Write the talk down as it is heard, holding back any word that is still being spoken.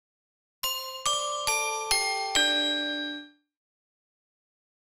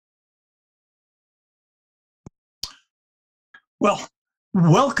Well,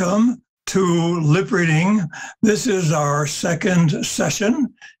 welcome to lip reading. This is our second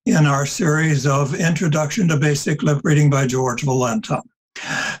session in our series of Introduction to Basic Lip Reading by George Valenta.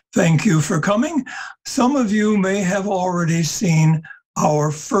 Thank you for coming. Some of you may have already seen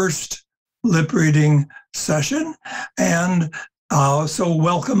our first lip reading session, and so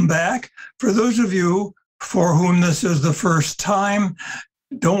welcome back. For those of you for whom this is the first time,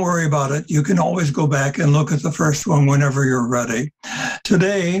 don't worry about it. You can always go back and look at the first one whenever you're ready.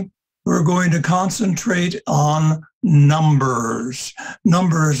 Today, we're going to concentrate on numbers.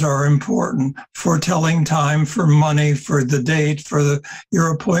 Numbers are important for telling time, for money, for the date, for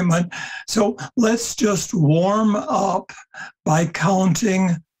your appointment. So let's just warm up by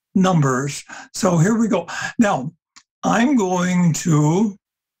counting numbers. So here we go. Now, I'm going to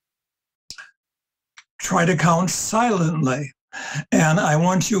try to count silently. And I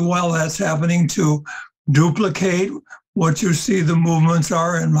want you, while that's happening, to duplicate what you see the movements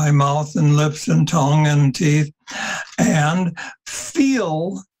are in my mouth and lips and tongue and teeth, and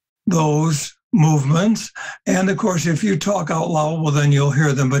feel those movements. And of course, if you talk out loud, well, then you'll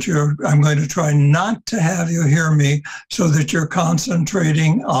hear them, but I'm going to try not to have you hear me so that you're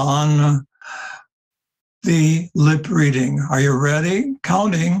concentrating on the lip reading. Are you ready?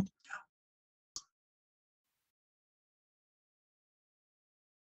 Counting.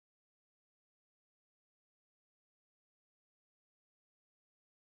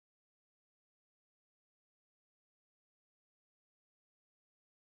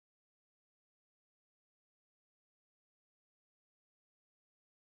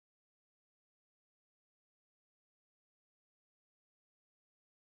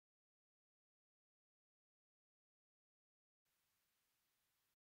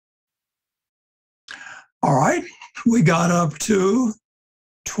 All right, we got up to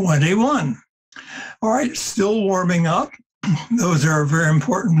 21. All right, still warming up. Those are very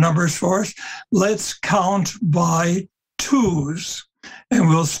important numbers for us. Let's count by twos, and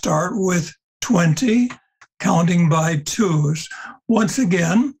we'll start with 20, counting by twos. Once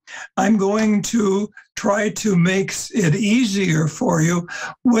again, I'm going to try to make it easier for you.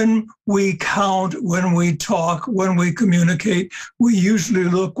 When we count, when we talk, when we communicate, we usually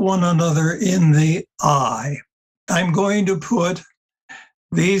look one another in the eye. I'm going to put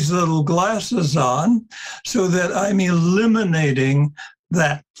these little glasses on so that I'm eliminating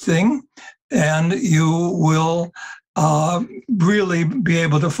that thing, and you will really be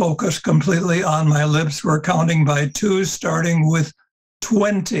able to focus completely on my lips. We're counting by twos, starting with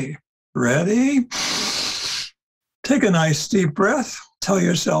 20. Ready? Take a nice deep breath. Tell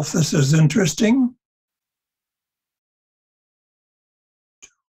yourself this is interesting.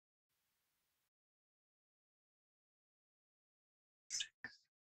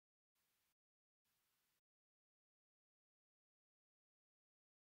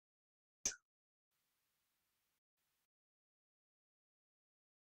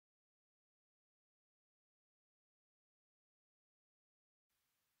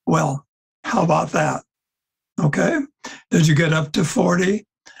 Well, how about that? Okay. Did you get up to 40?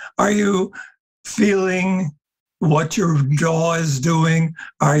 Are you feeling what your jaw is doing?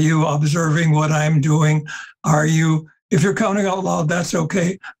 Are you observing what I'm doing? If you're counting out loud, that's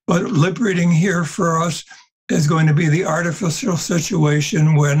okay. But lip reading here for us is going to be the artificial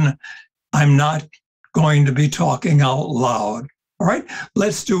situation when I'm not going to be talking out loud. All right,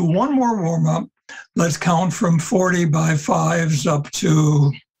 let's do one more warm up. Let's count from 40 by fives up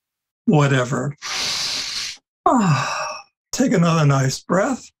to whatever. Take another nice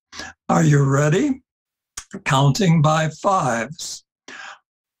breath. Are you ready? Counting by fives.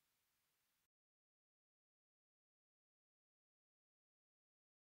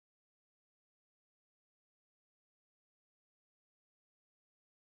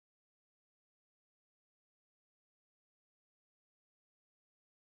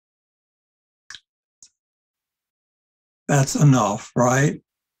 That's enough, right?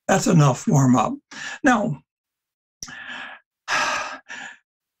 That's enough warm up. Now,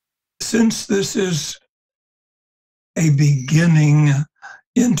 since this is a beginning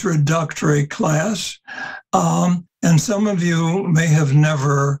introductory class, and some of you may have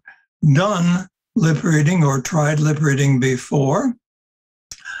never done lip reading or tried lip reading before,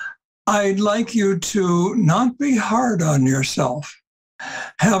 I'd like you to not be hard on yourself.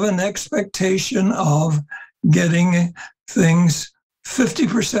 Have an expectation of getting things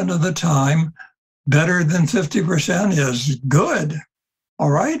 50% of the time. Better than 50% is good.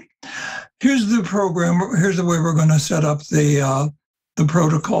 All right? Here's the program. Here's the way we're going to set up the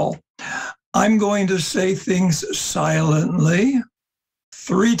protocol. I'm going to say things silently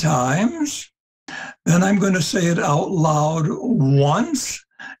 3 times, Then I'm going to say it out loud once,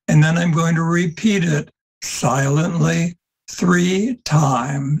 and then I'm going to repeat it silently 3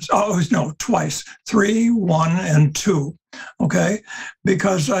 times. Oh, no, twice. 3, 1, and 2. Okay?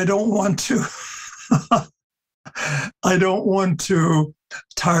 Because I don't want to I don't want to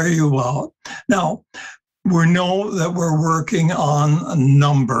tire you out. Now, we know that we're working on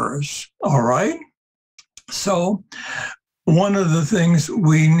numbers, all right? So, one of the things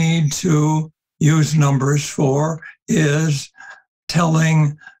we need to use numbers for is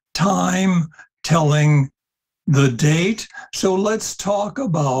telling time, telling the date. So let's talk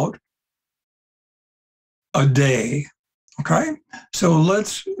about a day, okay? So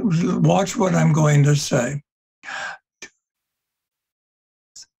let's watch what I'm going to say.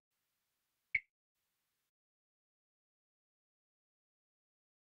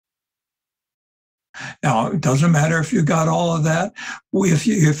 Now, it doesn't matter if you got all of that.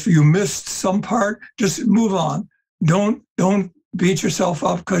 If you missed some part, just move on. Don't beat yourself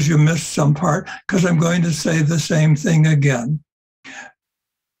up because you missed some part, because I'm going to say the same thing again.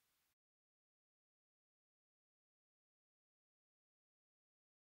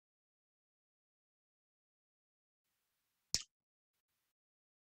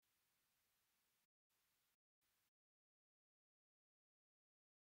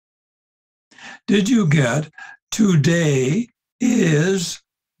 Did you get today is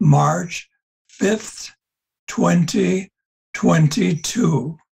March 5th,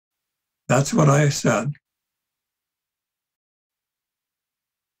 2022? That's what I said.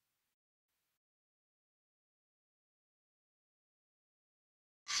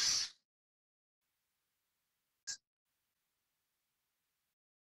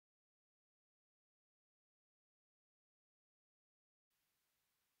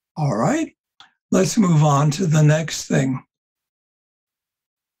 All right, let's move on to the next thing.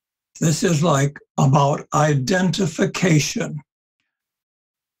 This is like about identification.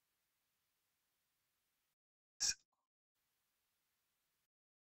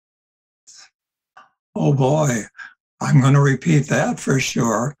 Oh boy, I'm going to repeat that for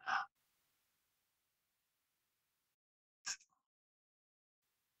sure.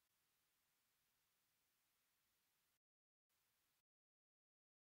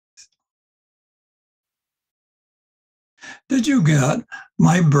 Did you get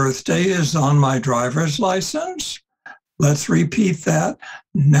my birthday is on my driver's license? Let's repeat that,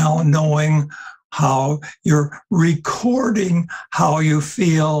 now knowing how you're recording how you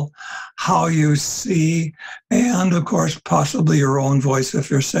feel, how you see, and of course, possibly your own voice if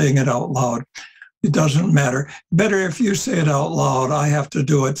you're saying it out loud. It doesn't matter. Better if you say it out loud. I have to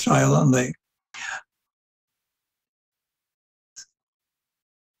do it silently.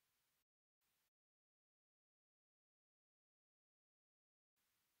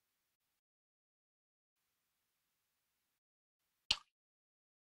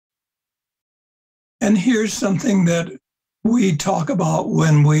 And here's something that we talk about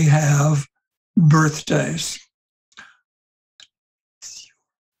when we have birthdays.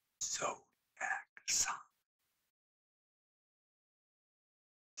 So,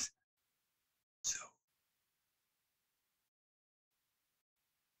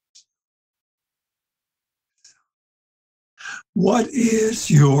 what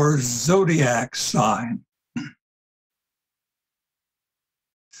is your zodiac sign?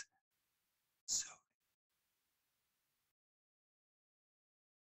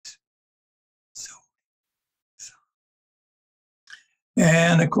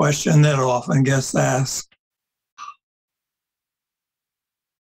 And a question that often gets asked.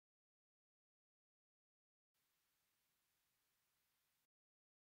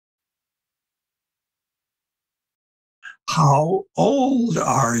 How old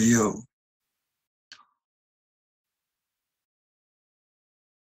are you?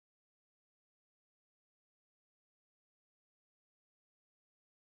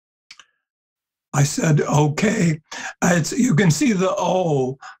 I said, okay. You can see the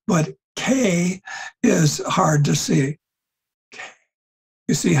O, but K is hard to see.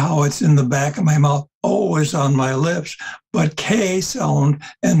 You see how it's in the back of my mouth? O is on my lips, but K sound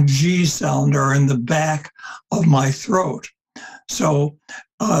and G sound are in the back of my throat. So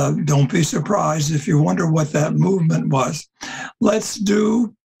don't be surprised if you wonder what that movement was. Let's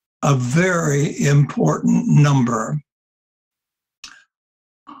do a very important number.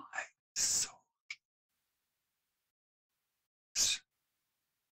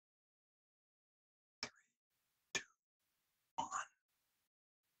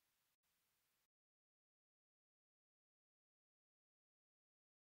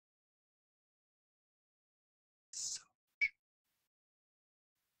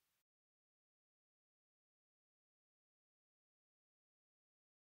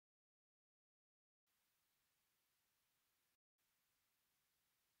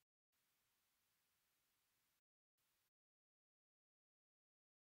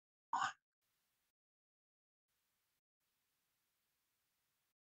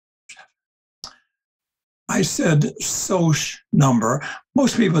 I said SOC number.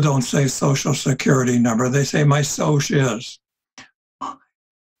 Most people don't say Social Security number. They say my SOC is.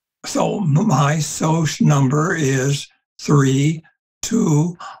 So my SOC number is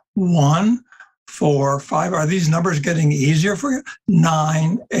 32145. Are these numbers getting easier for you?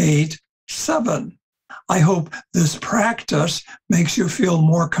 987. I hope this practice makes you feel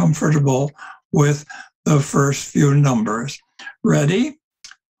more comfortable with the first few numbers. Ready?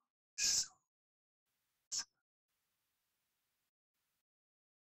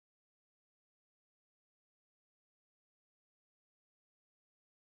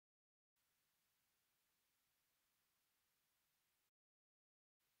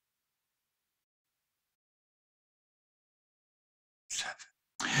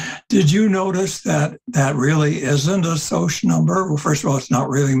 Did you notice that that really isn't a SOC number? Well, first of all, it's not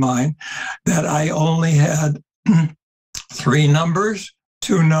really mine. That I only had 3 numbers,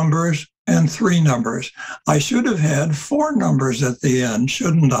 2 numbers, and 3 numbers. I should have had 4 numbers at the end,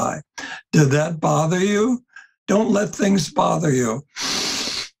 shouldn't I? Did that bother you? Don't let things bother you.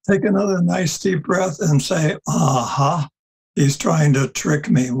 Take another nice deep breath and say, aha, he's trying to trick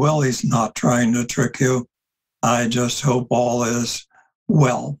me. Well, he's not trying to trick you. I just hope all is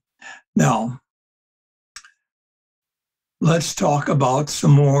well. Now, let's talk about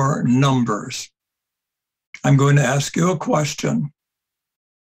some more numbers. I'm going to ask you a question.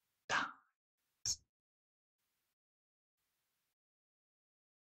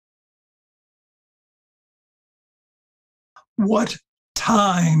 What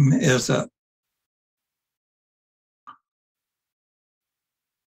time is it?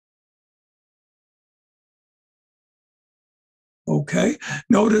 Okay,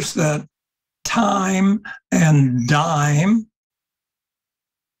 notice that time and dime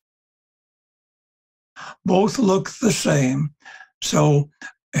both look the same. So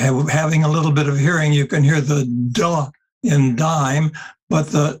having a little bit of hearing, you can hear the duh in dime, but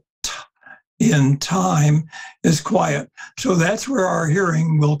the t in time is quiet. So that's where our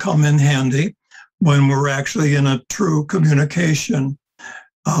hearing will come in handy when we're actually in a true communication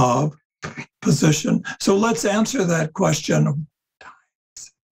position. So let's answer that question.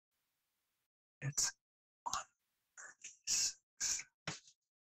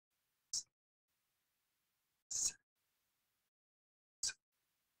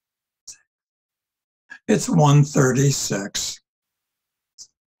 It's 1:36. It's 1:36.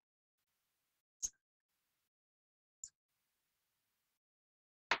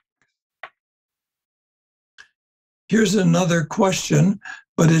 Here's another question,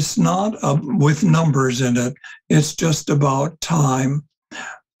 but it's not with numbers in it. It's just about time.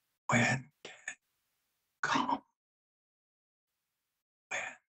 When can it come?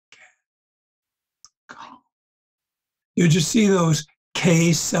 When can it come? You just see those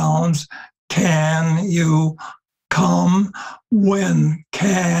K sounds. Can you come? When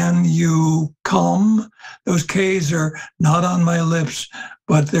can you come? Those K's are not on my lips,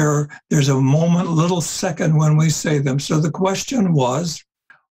 but there's a moment, little second when we say them. So the question was,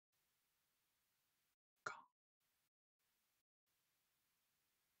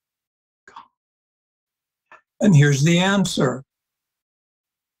 and here's the answer.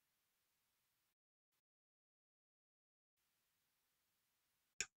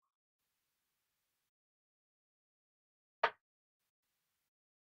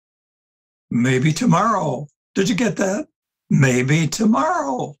 Maybe tomorrow. Did you get that? Maybe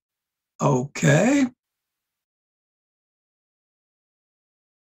tomorrow. Okay.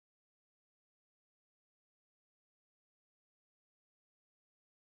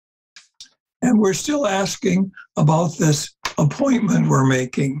 And we're still asking about this appointment we're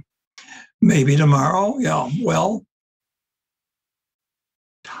making. Maybe tomorrow. Yeah, well,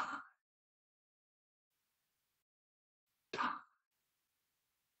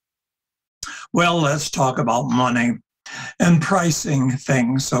 let's talk about money and pricing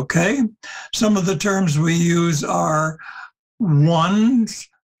things, okay? Some of the terms we use are ones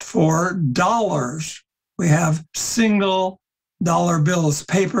for dollars. We have single dollar bills,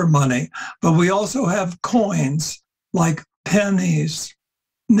 paper money, but we also have coins like pennies,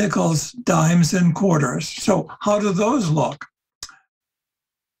 nickels, dimes, and quarters. So how do those look?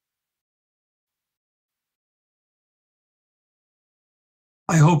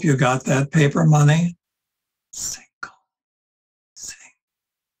 I hope you got that. Paper money.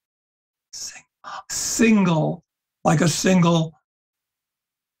 Single, like a single.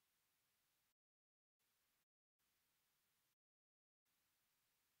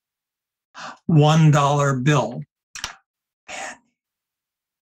 $1 bill. Penny,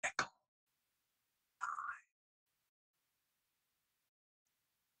 nickel.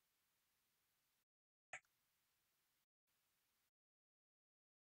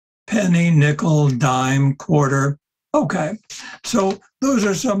 penny, nickel, dime, quarter. Okay, so those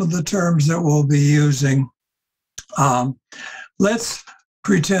are some of the terms that we'll be using. Let's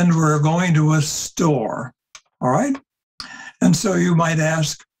pretend we're going to a store, all right? And so you might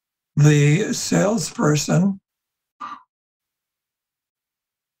ask the salesperson,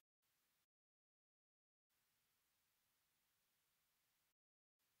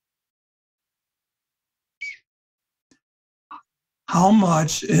 how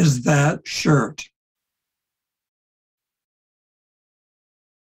much is that shirt?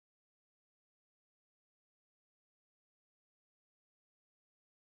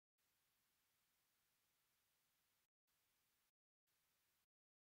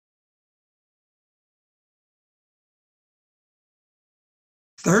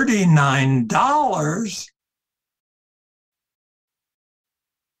 $39?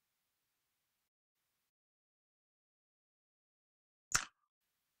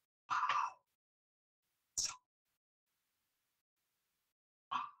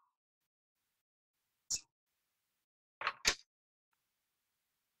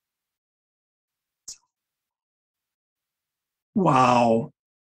 Wow,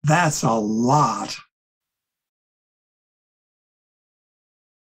 that's a lot.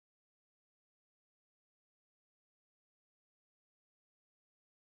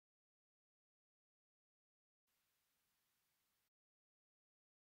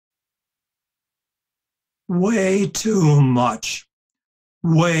 Way too much.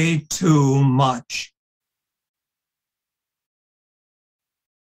 Way too much.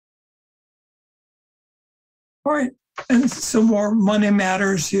 All right, and some more money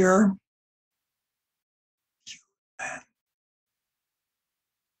matters here.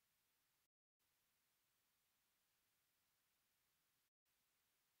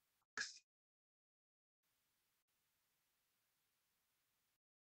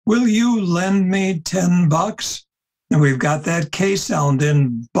 Will you lend me $10? And we've got that K sound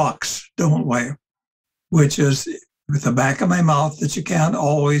in bucks, don't we? Which is with the back of my mouth that you can't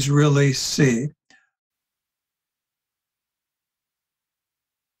always really see.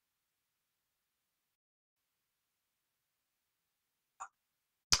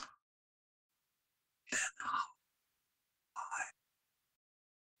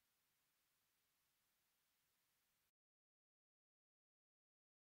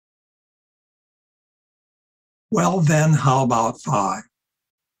 Well, then how about 5?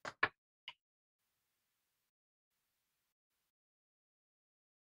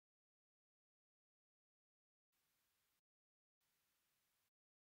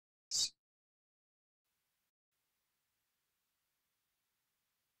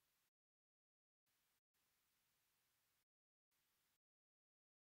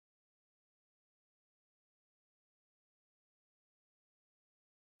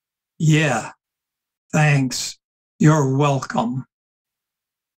 Yeah, thanks. You're welcome.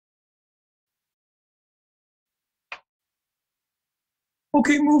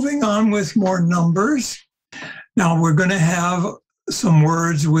 Okay, moving on with more numbers. Now we're going to have some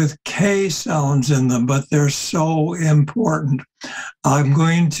words with K sounds in them, but they're so important. I'm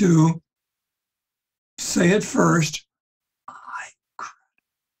going to say it first.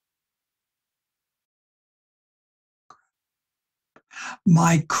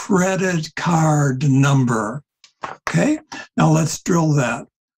 My credit card number. Okay, now let's drill that.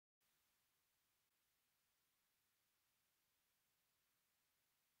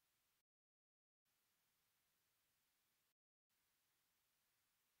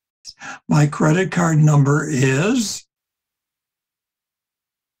 My credit card number is.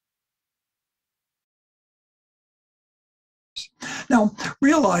 Now,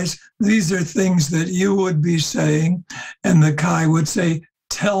 realize these are things that you would be saying, and the Kai would say,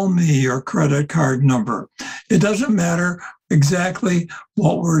 tell me your credit card number. It doesn't matter exactly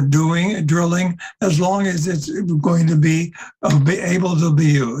what we're doing, drilling, as long as it's going to be able to be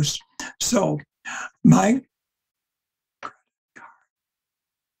used. So, my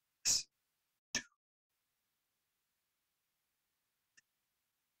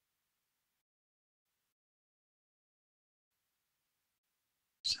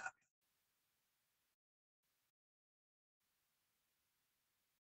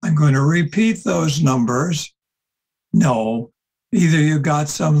I'm going to repeat those numbers. No, either you got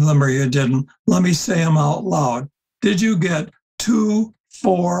some of them or you didn't. Let me say them out loud. Did you get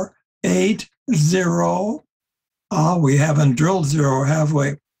 2480? We haven't drilled 0, have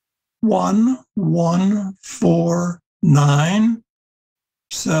we?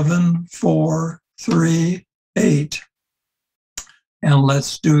 11497438. And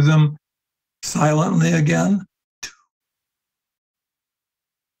let's do them silently again.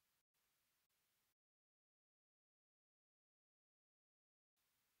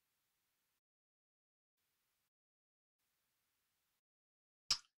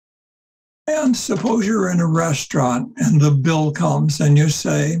 And suppose you're in a restaurant and the bill comes and you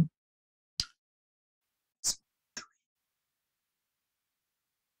say,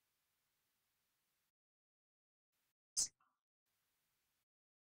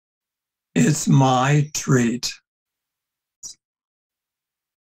 "It's my treat."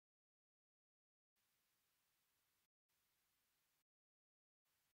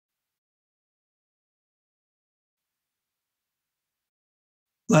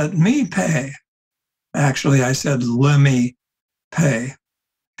 "Let me pay." Actually, I said, "Let me pay."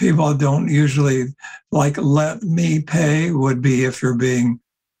 People don't usually like "let me pay" would be if you're being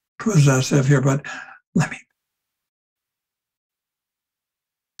possessive here, but let me.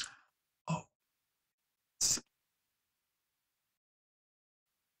 Oh.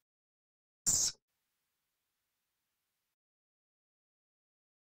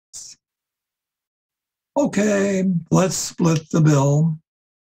 Okay, let's split the bill.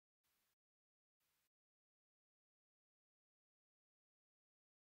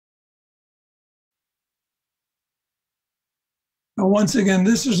 Now, once again,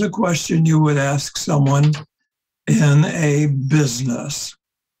 this is a question you would ask someone in a business,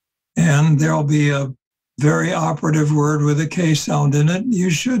 and there'll be a very operative word with a K sound in it.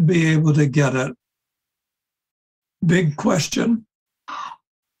 You should be able to get it. Big question.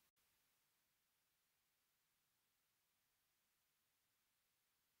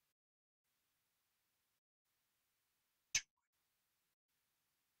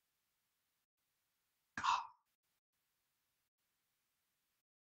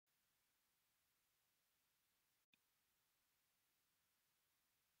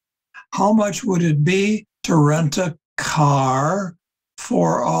 How much would it be to rent a car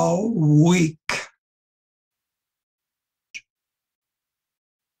for a week?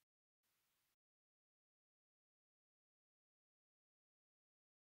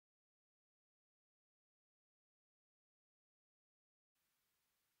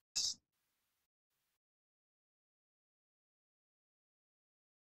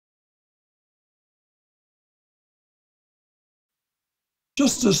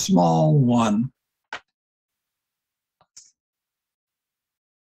 Just a small one.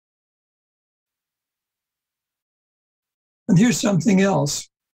 And here's something else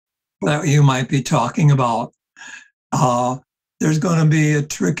that you might be talking about. There's going to be a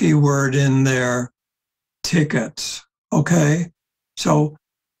tricky word in there, tickets. Okay. So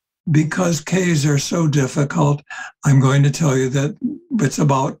because K's are so difficult, I'm going to tell you that it's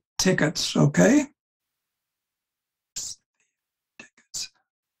about tickets. Okay. Tickets.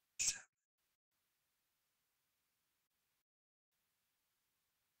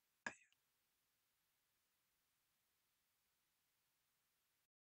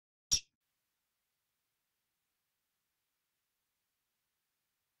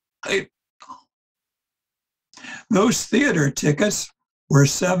 Those theater tickets were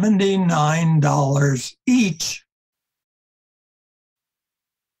 $79 each.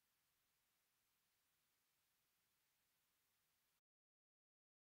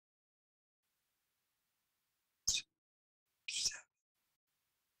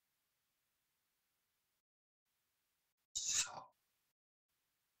 So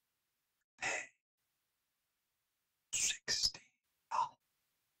pay $60.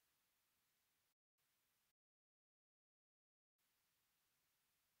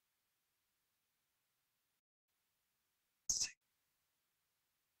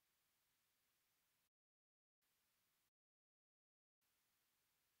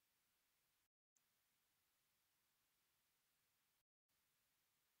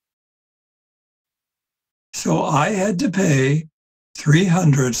 So I had to pay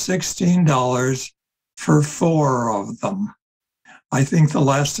 $316 for 4 of them. I think the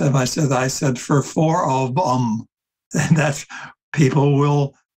last time I said for 4 of them. And that's, people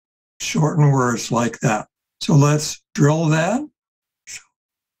will shorten words like that. So let's drill that.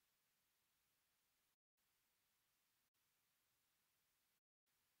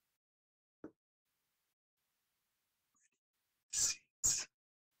 Seats.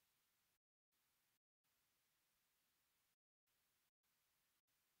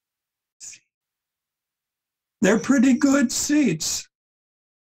 They're pretty good seats.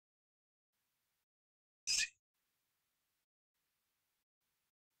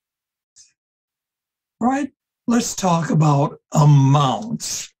 Right? Let's talk about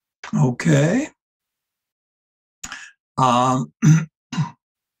amounts. Okay.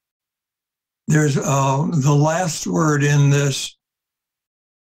 There's the last word in this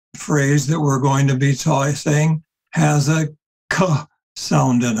phrase that we're going to be saying has a k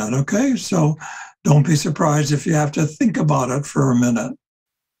sound in it. Okay. So don't be surprised if you have to think about it for a minute.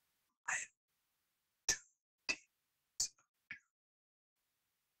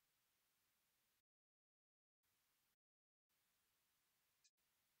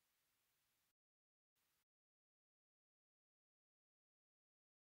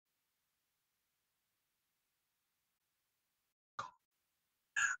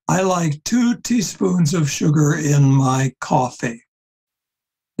 I like 2 teaspoons of sugar in my coffee.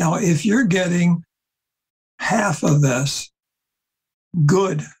 Now, if you're getting half of this,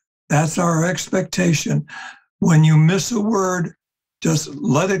 good. That's our expectation. When you miss a word, just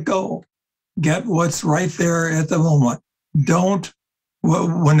let it go. Get what's right there at the moment. Don't,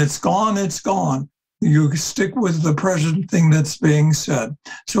 when it's gone, it's gone. You stick with the present thing that's being said.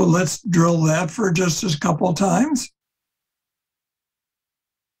 So let's drill that for just a couple times.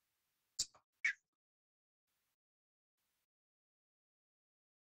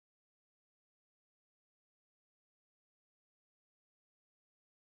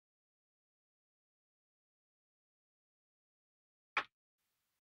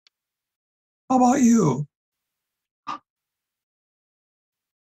 How about you?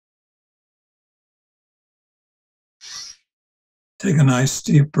 Take a nice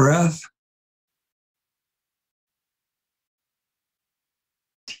deep breath.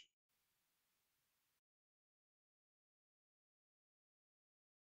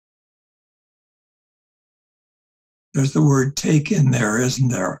 There's the word take in there, isn't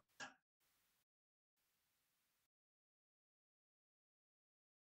there?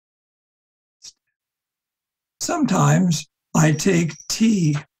 Sometimes I take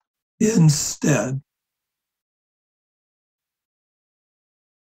tea instead.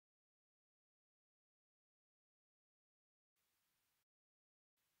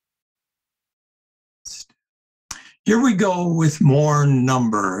 Here we go with more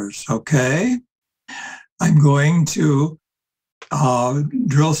numbers, okay? I'm going to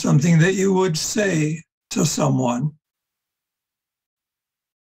drill something that you would say to someone.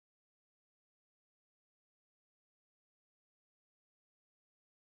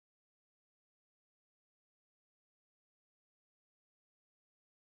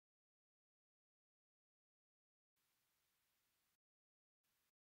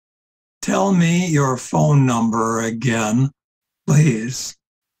 Tell me your phone number again, please.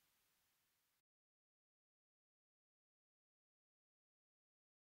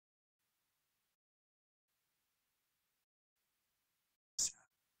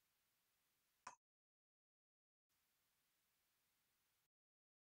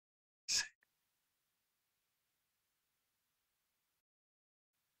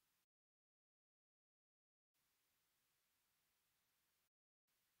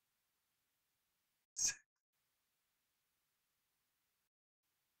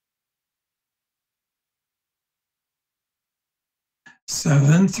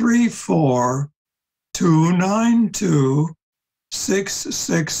 Seven three four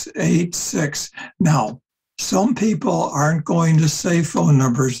 292-6686. Now, some people aren't going to say phone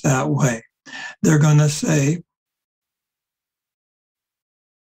numbers that way. They're going to say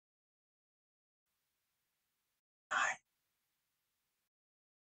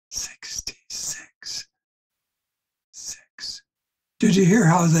 66. Did you hear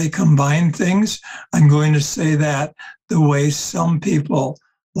how they combine things? I'm going to say that the way some people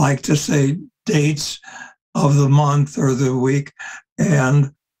like to say dates of the month or the week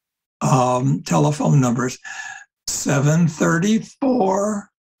and telephone numbers.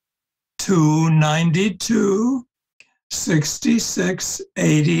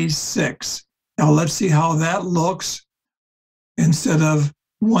 734-292-6686. Now let's see how that looks instead of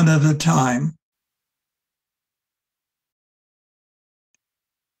one at a time.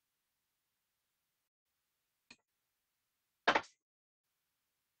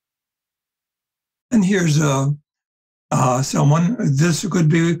 And here's someone. This could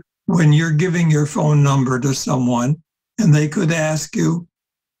be when you're giving your phone number to someone and they could ask you,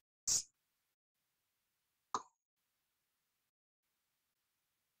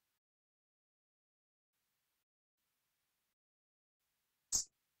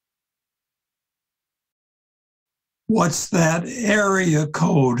 what's that area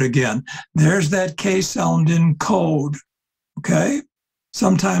code again? There's that K sound in code, okay?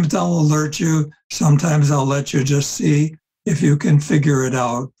 Sometimes I'll alert you. Sometimes I'll let you just see if you can figure it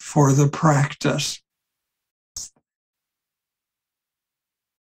out for the practice.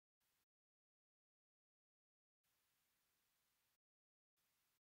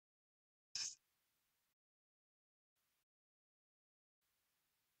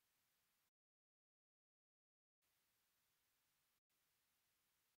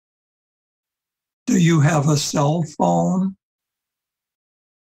 Do you have a cell phone?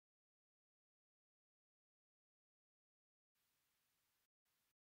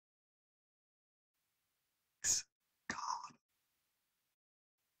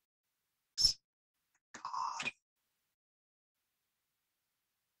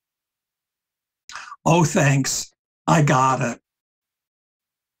 Oh, thanks. I got it.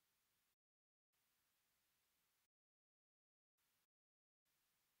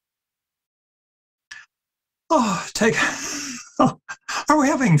 Oh, are we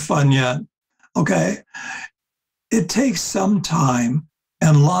having fun yet? Okay. It takes some time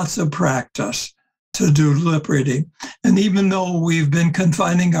and lots of practice to do lip reading. And even though we've been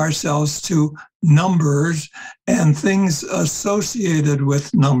confining ourselves to numbers and things associated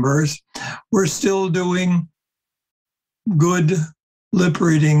with numbers, we're still doing good lip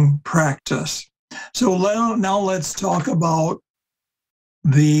reading practice. So now let's talk about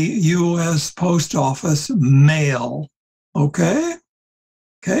the U.S. Post Office mail. Okay?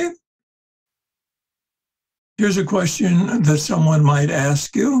 Okay? Here's a question that someone might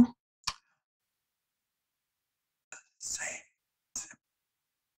ask you.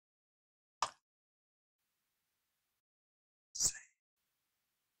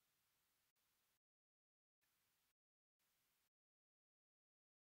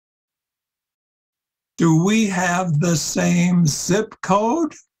 Do we have the same zip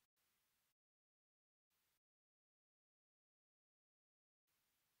code?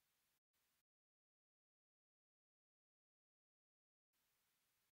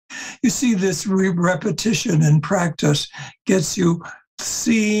 You see, this repetition and practice gets you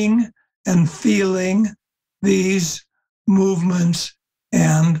seeing and feeling these movements.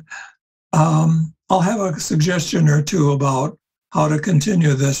 And I'll have a suggestion or two about how to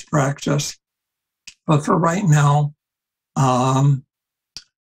continue this practice. But for right now,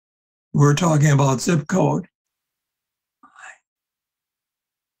 we're talking about zip code.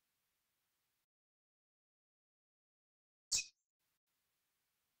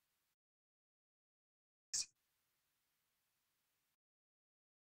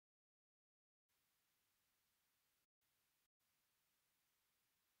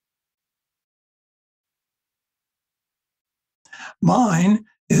 Mine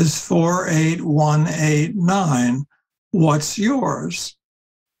is 48189. What's yours?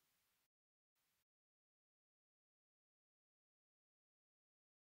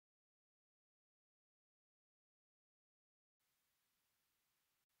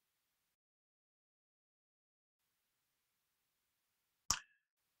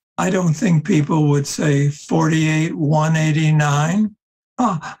 I don't think people would say 48189.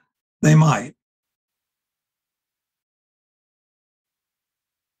 Ah, they might.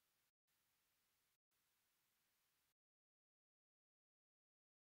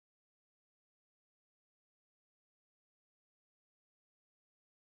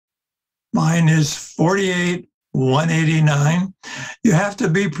 Mine is 48189. You have to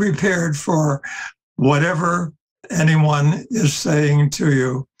be prepared for whatever anyone is saying to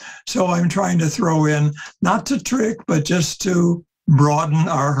you. So I'm trying to throw in, not to trick, but just to broaden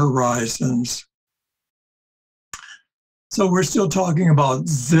our horizons. So we're still talking about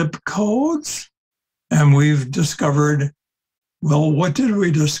zip codes, and we've discovered, well, what did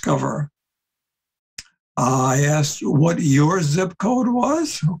we discover? I asked what your zip code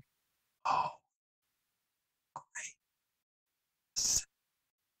was. Oh, great.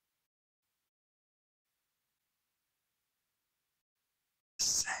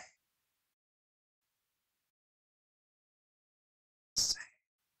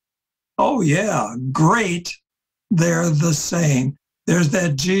 Oh, yeah, great. They're the same. There's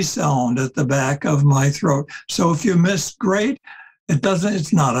that G sound at the back of my throat. So if you miss great,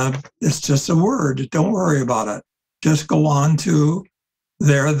 it's just a word. Don't worry about it. Just go on to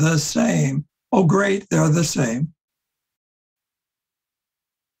they're the same. Oh, great, they're the same.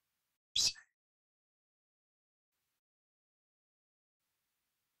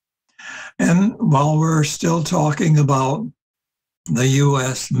 And while we're still talking about the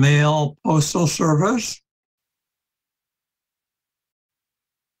U.S. Mail Postal Service,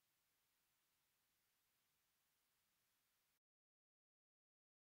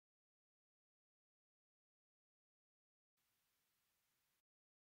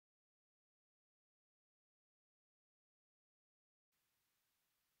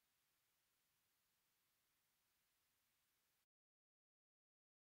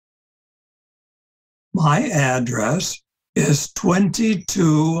 my address is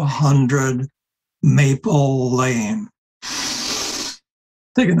 2200 Maple Lane.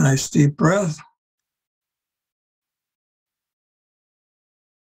 Take a nice deep breath.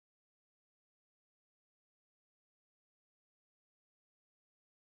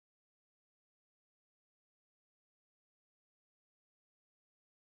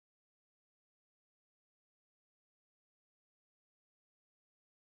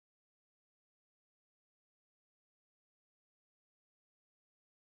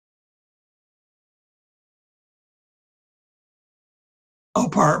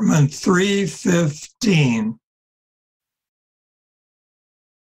 Apartment 315.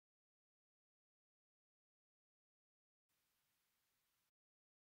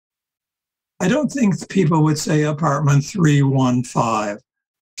 I don't think people would say apartment 315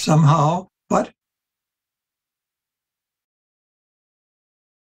 somehow, but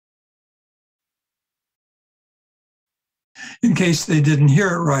in case they didn't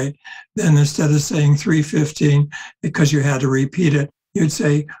hear it right, then instead of saying 315, because you had to repeat it, you'd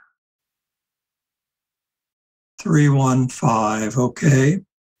say 315, okay?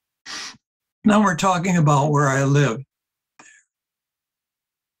 Now we're talking about where I live.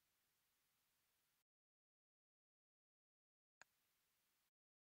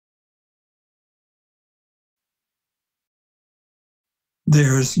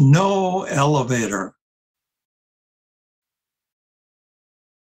 There's no elevator.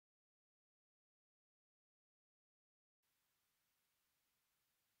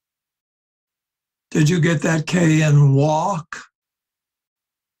 Did you get that K in walk?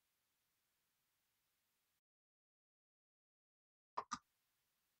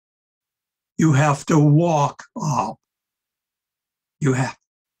 You have to walk up. You have.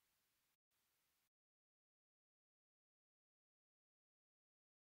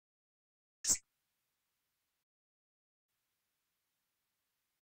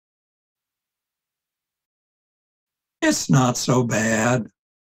 It's not so bad.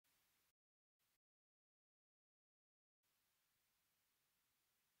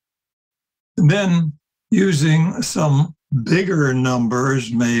 Then using some bigger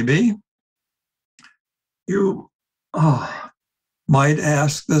numbers, maybe, you might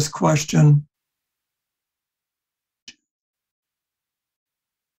ask this question.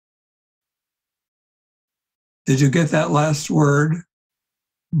 Did you get that last word?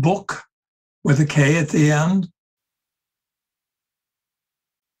 Book with a K at the end?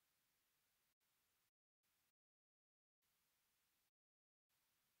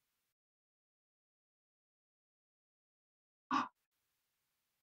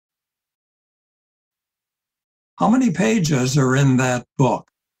 How many pages are in that book?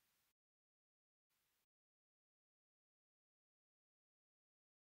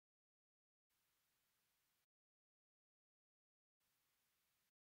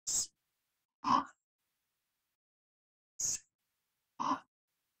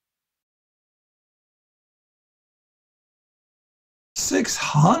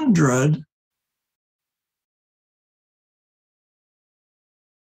 $600?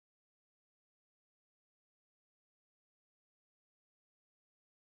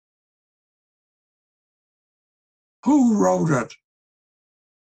 Who wrote it?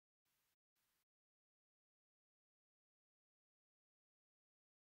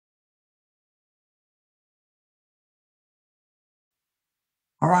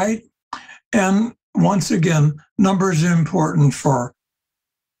 All right. And once again, numbers are important for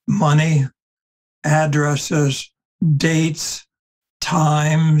money, addresses, dates,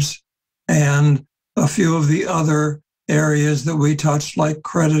 times, and a few of the other areas that we touched, like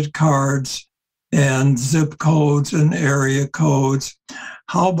credit cards and zip codes and area codes.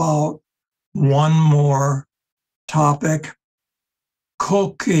 How about one more topic?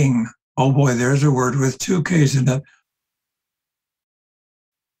 Cooking. Oh boy, there's a word with two K's in it.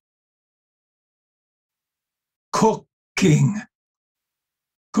 Cooking.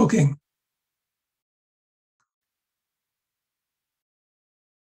 Cooking.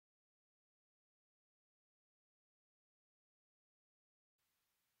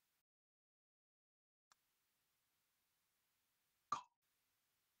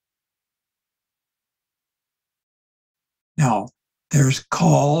 Now, there's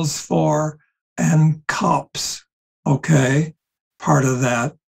calls for and cups, okay? Part of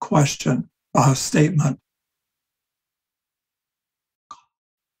that question, statement.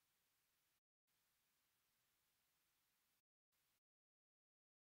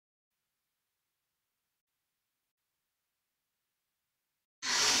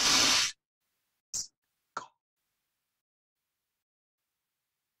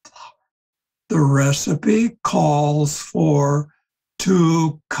 The recipe calls for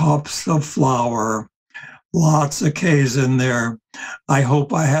 2 cups of flour. Lots of K's in there. I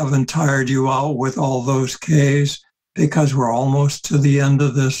hope I haven't tired you out with all those K's, because we're almost to the end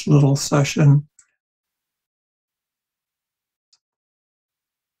of this little session.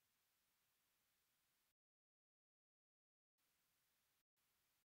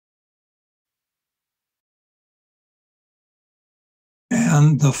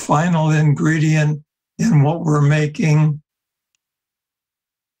 And the final ingredient in what we're making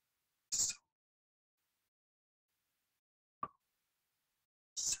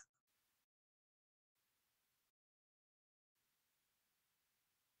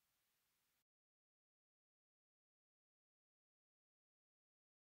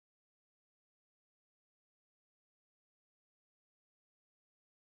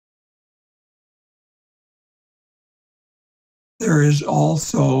there is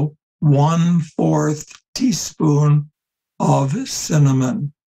also 1/4 teaspoon of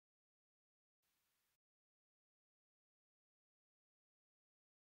cinnamon.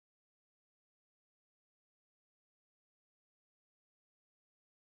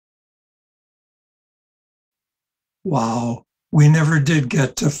 Wow, we never did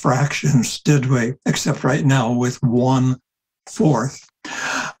get to fractions, did we? Except right now with 1/4.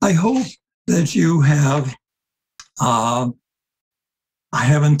 I hope that you have, I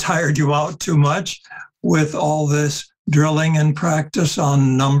haven't tired you out too much with all this drilling and practice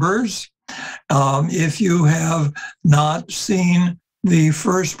on numbers. If you have not seen the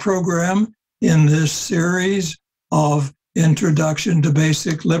first program in this series of Introduction to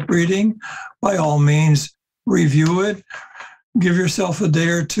Basic Lip Reading, by all means, review it. Give yourself a day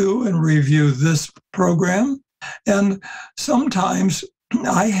or two and review this program. And sometimes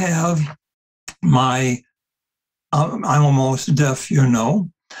I have I'm almost deaf, you know.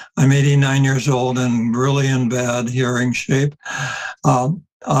 I'm 89 years old and really in bad hearing shape.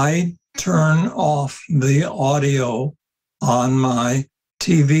 I turn off the audio on my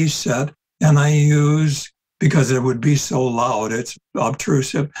TV set, and I use, because it would be so loud, it's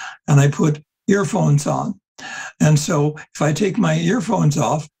obtrusive, and I put earphones on. And so if I take my earphones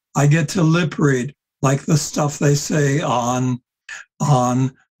off, I get to lip read, like the stuff they say on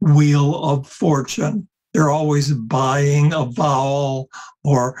Wheel of Fortune. They're always buying a vowel,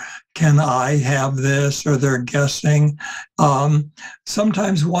 or can I have this, or they're guessing.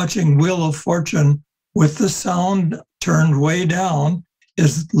 Sometimes watching Wheel of Fortune with the sound turned way down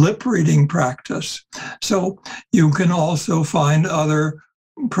is lip reading practice. So you can also find other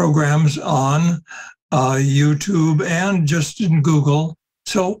programs on YouTube and just in Google.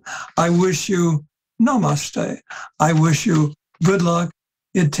 So I wish you namaste. I wish you good luck.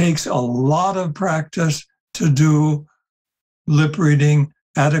 It takes a lot of practice to do lip reading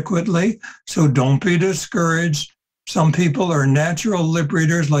adequately, so don't be discouraged. Some people are natural lip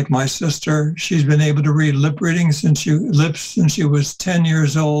readers, like my sister. She's been able to read lip reading since she was 10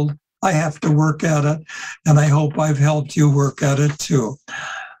 years old. I have to work at it, and I hope I've helped you work at it too.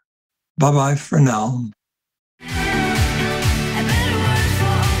 Bye-bye for now.